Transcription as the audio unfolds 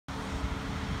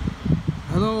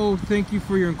Hello, thank you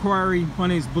for your inquiry. My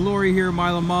name is Balori here,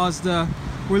 Mila Mazda.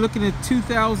 We're looking at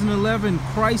 2011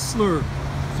 Chrysler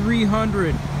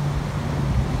 300.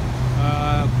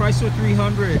 Chrysler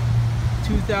 300,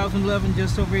 2011,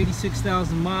 just over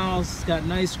 86,000 miles. It's got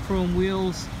nice chrome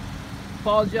wheels.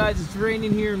 Apologize, it's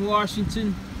raining here in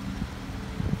Washington.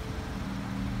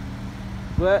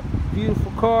 But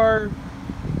beautiful car.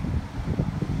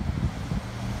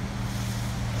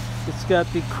 It's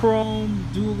got the chrome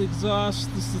dual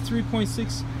exhaust. This is a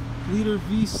 3.6 liter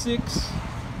V6.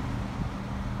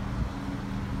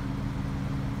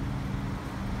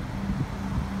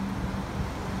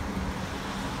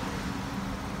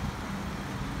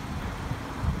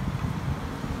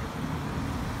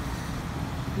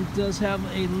 It does have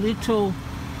a little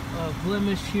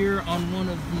blemish here on one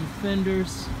of the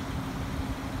fenders.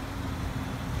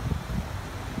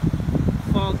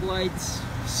 Fog lights,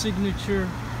 signature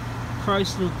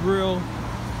Chrysler grille,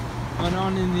 and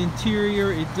on in the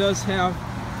interior it does have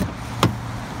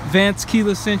advanced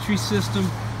keyless entry system,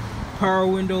 power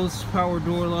windows, power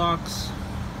door locks,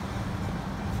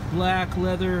 black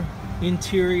leather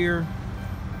interior.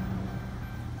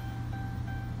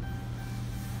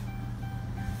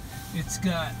 It's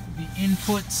got the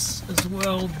inputs as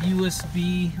well,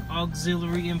 USB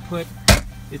auxiliary input.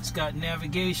 It's got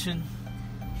navigation,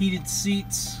 heated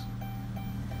seats,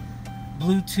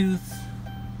 Bluetooth,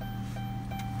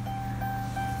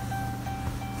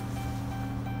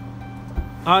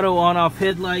 auto on-off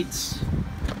headlights,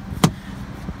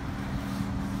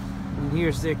 and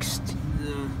here's the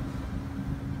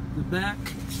back,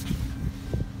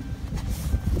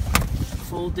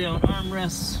 fold down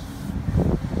armrests,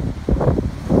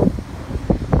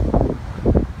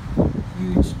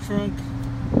 huge trunk.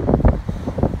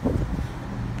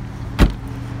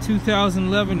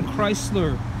 2011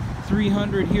 Chrysler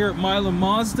 300 here at Mila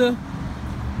Mazda.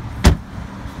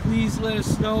 Please let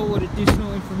us know what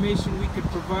additional information we could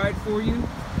provide for you.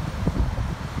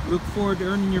 Look forward to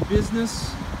earning your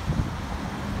business.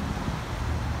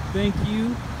 Thank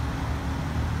you.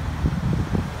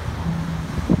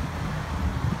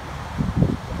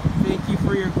 Thank you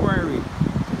for your inquiry.